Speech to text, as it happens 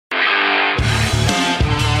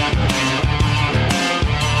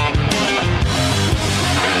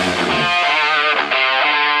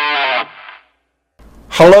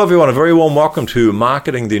Hello, everyone. A very warm welcome to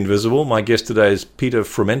Marketing the Invisible. My guest today is Peter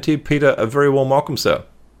Frumenti. Peter, a very warm welcome, sir.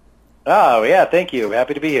 Oh, yeah, thank you.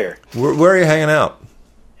 Happy to be here. Where are you hanging out?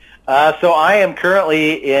 So I am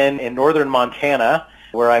currently in northern Montana,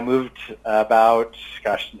 where I moved about,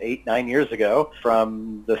 8-9 years ago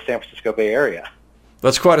from the San Francisco Bay Area.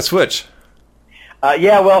 That's quite a switch.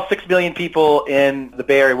 6 million people in the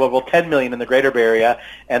Bay Area, well, 10 million in the greater Bay Area,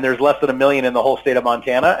 and there's less than 1 million in the whole state of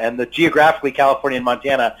Montana, and geographically, California and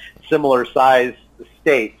Montana, similar size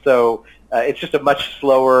state. So it's just a much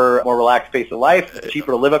slower, more relaxed pace of life. It's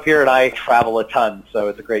cheaper to live up here, and I travel a ton, so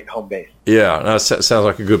it's a great home base. Yeah, no, sounds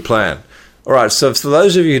like a good plan. All right, so for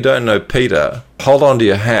those of you who don't know Peter, hold on to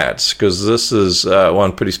your hats, because this is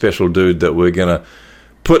one pretty special dude that we're going to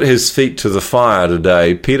put his feet to the fire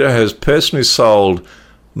today. Peter has personally sold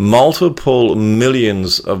multiple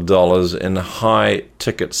millions of dollars in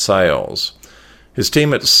high-ticket sales. His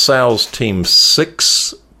team at Sales Team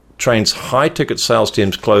 6 trains high-ticket sales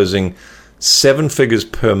teams closing 7 figures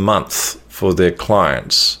per month for their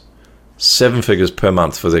clients. 7 figures per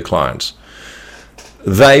month for their clients.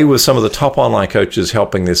 They were some of the top online coaches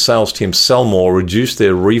helping their sales teams sell more, reduce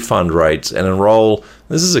their refund rates, and enroll,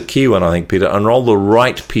 this is a key one, I think, Peter, enroll the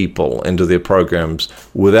right people into their programs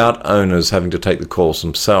without owners having to take the calls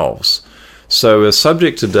themselves. So the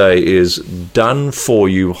subject today is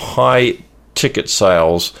done-for-you high-ticket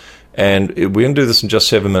sales, and we're going to do this in just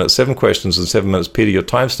 7 minutes. 7 questions in 7 minutes. Peter, your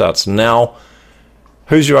time starts now.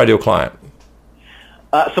 Who's your ideal client?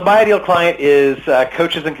 So my ideal client is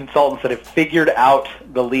coaches and consultants that have figured out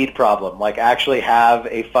the lead problem, like actually have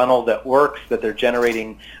a funnel that works, that they're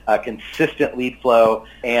generating consistent lead flow,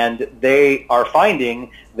 and they are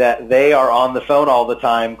finding that they are on the phone all the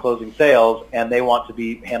time closing sales, and they want to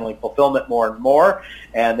be handling fulfillment more and more,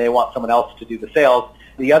 and they want someone else to do the sales.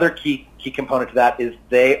 The other key component to that is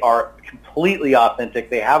they are completely authentic.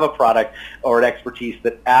 They have a product or an expertise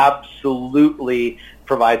that absolutely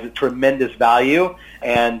provides a tremendous value,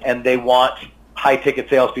 and they want high-ticket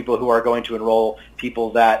salespeople who are going to enroll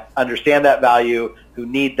people that understand that value, who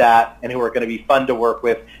need that, and who are going to be fun to work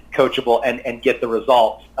with, coachable, and get the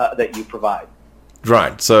results that you provide.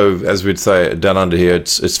 Right. So, as we'd say down under here,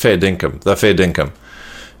 it's fair dinkum. They're fair dinkum.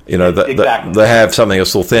 You know, exactly. They have something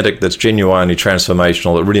that's authentic, that's genuinely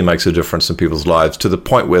transformational, that really makes a difference in people's lives, to the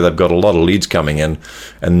point where they've got a lot of leads coming in,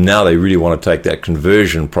 and now they really want to take that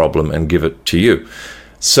conversion problem and give it to you.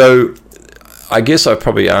 So I guess I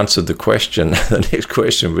probably answered the question, the next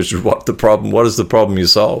question, which is what is the problem you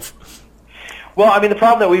solve? Well, I mean, the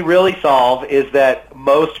problem that we really solve is that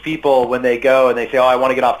most people, when they go and they say, I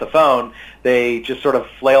want to get off the phone, they just sort of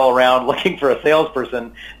flail around looking for a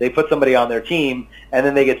salesperson. They put somebody on their team, and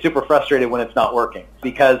then they get super frustrated when it's not working.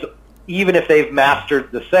 Because even if they've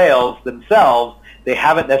mastered the sales themselves, they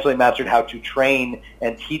haven't necessarily mastered how to train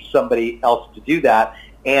and teach somebody else to do that.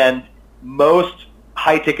 And most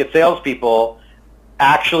high-ticket salespeople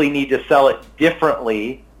actually need to sell it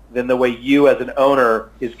differently than the way you as an owner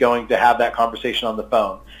is going to have that conversation on the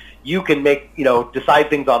phone. You can decide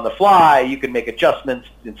things on the fly. You can make adjustments,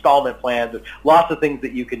 installment plans. There's lots of things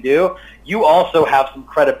that you can do. You also have some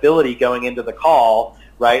credibility going into the call,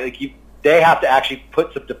 right? Like they have to actually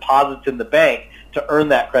put some deposits in the bank to earn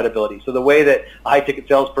that credibility. So the way that a high-ticket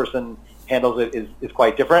salesperson handles it is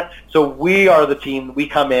quite different. So we are the team. We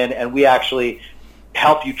come in and we actually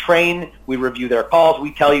help you train. We review their calls.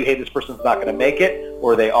 We tell you, hey, this person's not going to make it,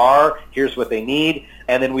 or they are. Here's what they need.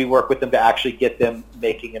 And then we work with them to actually get them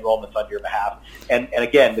making enrollments on your behalf. And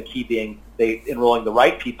again, the key being they enrolling the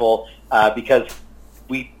right people, because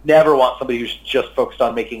we never want somebody who's just focused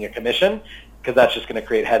on making a commission, because that's just going to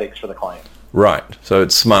create headaches for the client. Right. So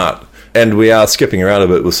it's smart. And we are skipping around a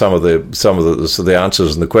bit with some of the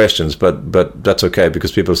answers and the questions, but that's okay,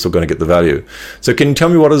 because people are still going to get the value. So can you tell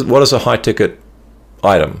me what is a high-ticket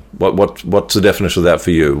item? What's the definition of that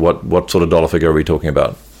for you? What sort of dollar figure are we talking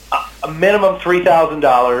about? A minimum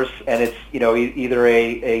 $3,000, and it's either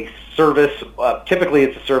a service. Typically,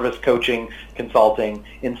 it's a service, coaching, consulting.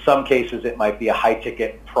 In some cases, it might be a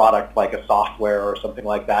high-ticket product like a software or something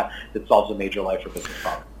like that solves a major life or business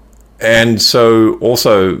problem. And so,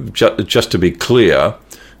 also, just to be clear,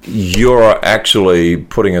 you're actually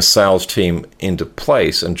putting a sales team into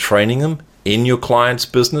place and training them in your client's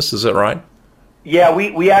business. Is that right? Yeah,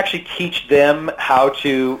 we actually teach them how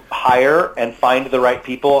to hire and find the right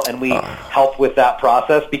people, and we help with that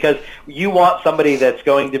process, because you want somebody that's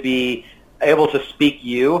going to be able to speak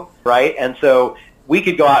you, right? And so we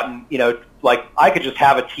could go out and, like I could just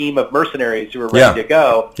have a team of mercenaries who are ready to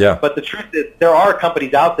go. Yeah. But the truth is there are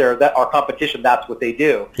companies out there that are competition. That's what they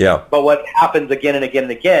do. Yeah. But what happens again and again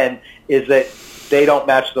and again is that they don't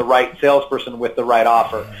match the right salesperson with the right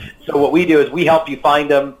offer. So what we do is we help you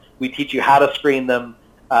find them, we teach you how to screen them,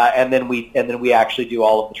 and then we actually do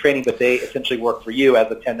all of the training, but they essentially work for you as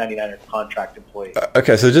a 1099 or contract employee.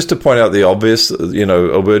 Okay, so just to point out the obvious,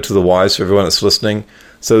 a word to the wise for everyone that's listening.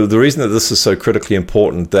 So the reason that this is so critically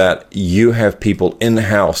important that you have people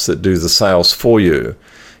in-house that do the sales for you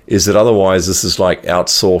is that otherwise this is like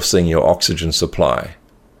outsourcing your oxygen supply.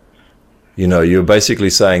 You're basically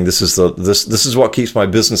saying this is what keeps my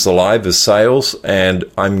business alive is sales, and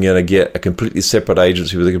I'm going to get a completely separate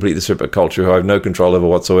agency with a completely separate culture who I have no control over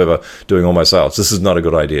whatsoever doing all my sales. This is not a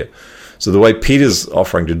good idea. So the way Peter's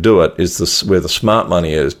offering to do it is where the smart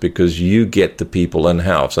money is, because you get the people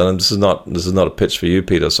in-house. And this is not a pitch for you,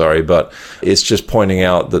 Peter, sorry, but it's just pointing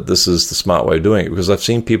out that this is the smart way of doing it, because I've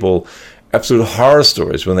seen people absolute horror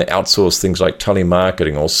stories when they outsource things like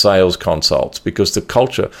telemarketing or sales consults, because the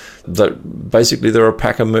culture, basically they're a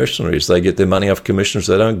pack of mercenaries. They get their money off commissions.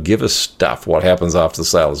 They don't give a stuff what happens after the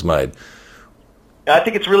sale is made. I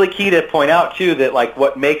think it's really key to point out, too, that like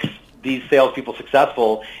what makes these salespeople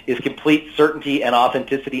successful is complete certainty and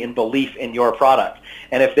authenticity and belief in your product.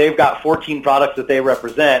 And if they've got 14 products that they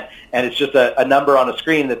represent and it's just a number on a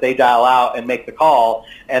screen that they dial out and make the call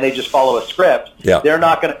and they just follow a script, they're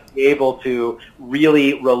not going to be able to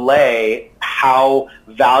really relay how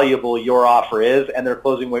valuable your offer is, and their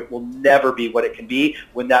closing rate will never be what it can be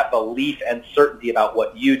when that belief and certainty about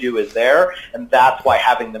what you do is there, and that's why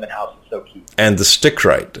having them in-house is so key. And the stick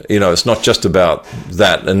rate, it's not just about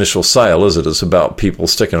that initial sale, is it? It's about people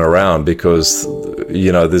sticking around because,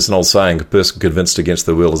 there's an old saying, a person convinced against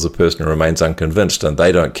the will is a person who remains unconvinced, and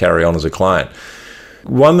they don't carry on as a client.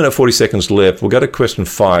 1 minute, 40 seconds left. We'll go to question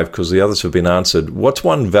 5 because the others have been answered. What's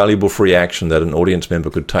one valuable free action that an audience member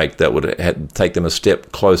could take that would take them a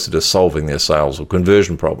step closer to solving their sales or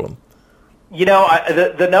conversion problem?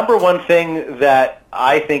 The number one thing that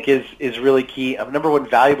I think is really key, number one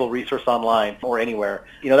valuable resource online or anywhere,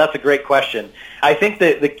 that's a great question. I think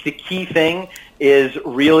that the key thing is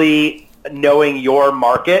really knowing your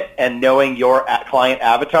market and knowing your client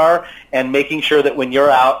avatar and making sure that when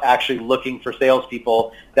you're out actually looking for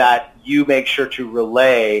salespeople that you make sure to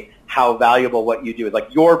relay how valuable what you do is,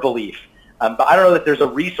 like your belief. But I don't know that there's a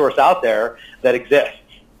resource out there that exists.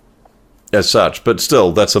 As such, but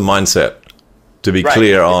still, that's a mindset to be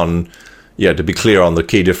clear on. Yeah, to be clear on the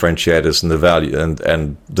key differentiators and the value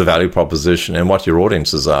and the value proposition and what your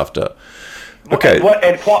audience is after. Okay.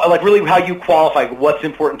 And really how you qualify what's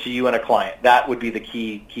important to you and a client. That would be the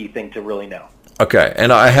key thing to really know. Okay.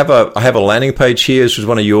 And I have a landing page here, which is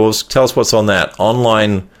one of yours. Tell us what's on that.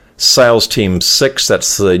 Online Sales Team 6,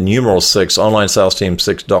 that's the numeral 6,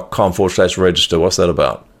 onlinesalesteam6.com/register. What's that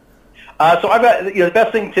about? So I've got the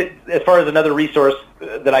best thing as far as another resource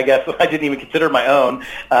that I guess I didn't even consider my own,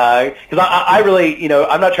 because I really,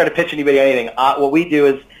 I'm not trying to pitch anybody anything. What we do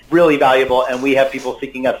is really valuable, and we have people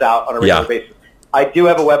seeking us out on a regular basis. I do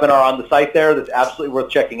have a webinar on the site there that's absolutely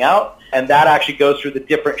worth checking out, and that actually goes through the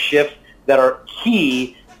different shifts that are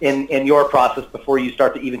key in your process before you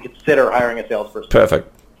start to even consider hiring a salesperson. Perfect.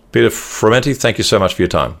 Peter Frumenti, thank you so much for your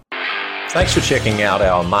time. Thanks for checking out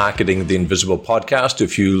our Marketing the Invisible podcast.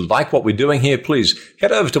 If you like what we're doing here, please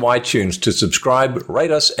head over to iTunes to subscribe,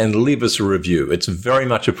 rate us, and leave us a review. It's very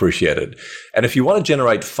much appreciated. And if you want to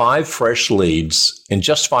generate 5 fresh leads in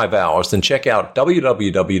just 5 hours, then check out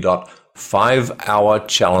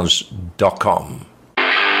www.5hourchallenge.com.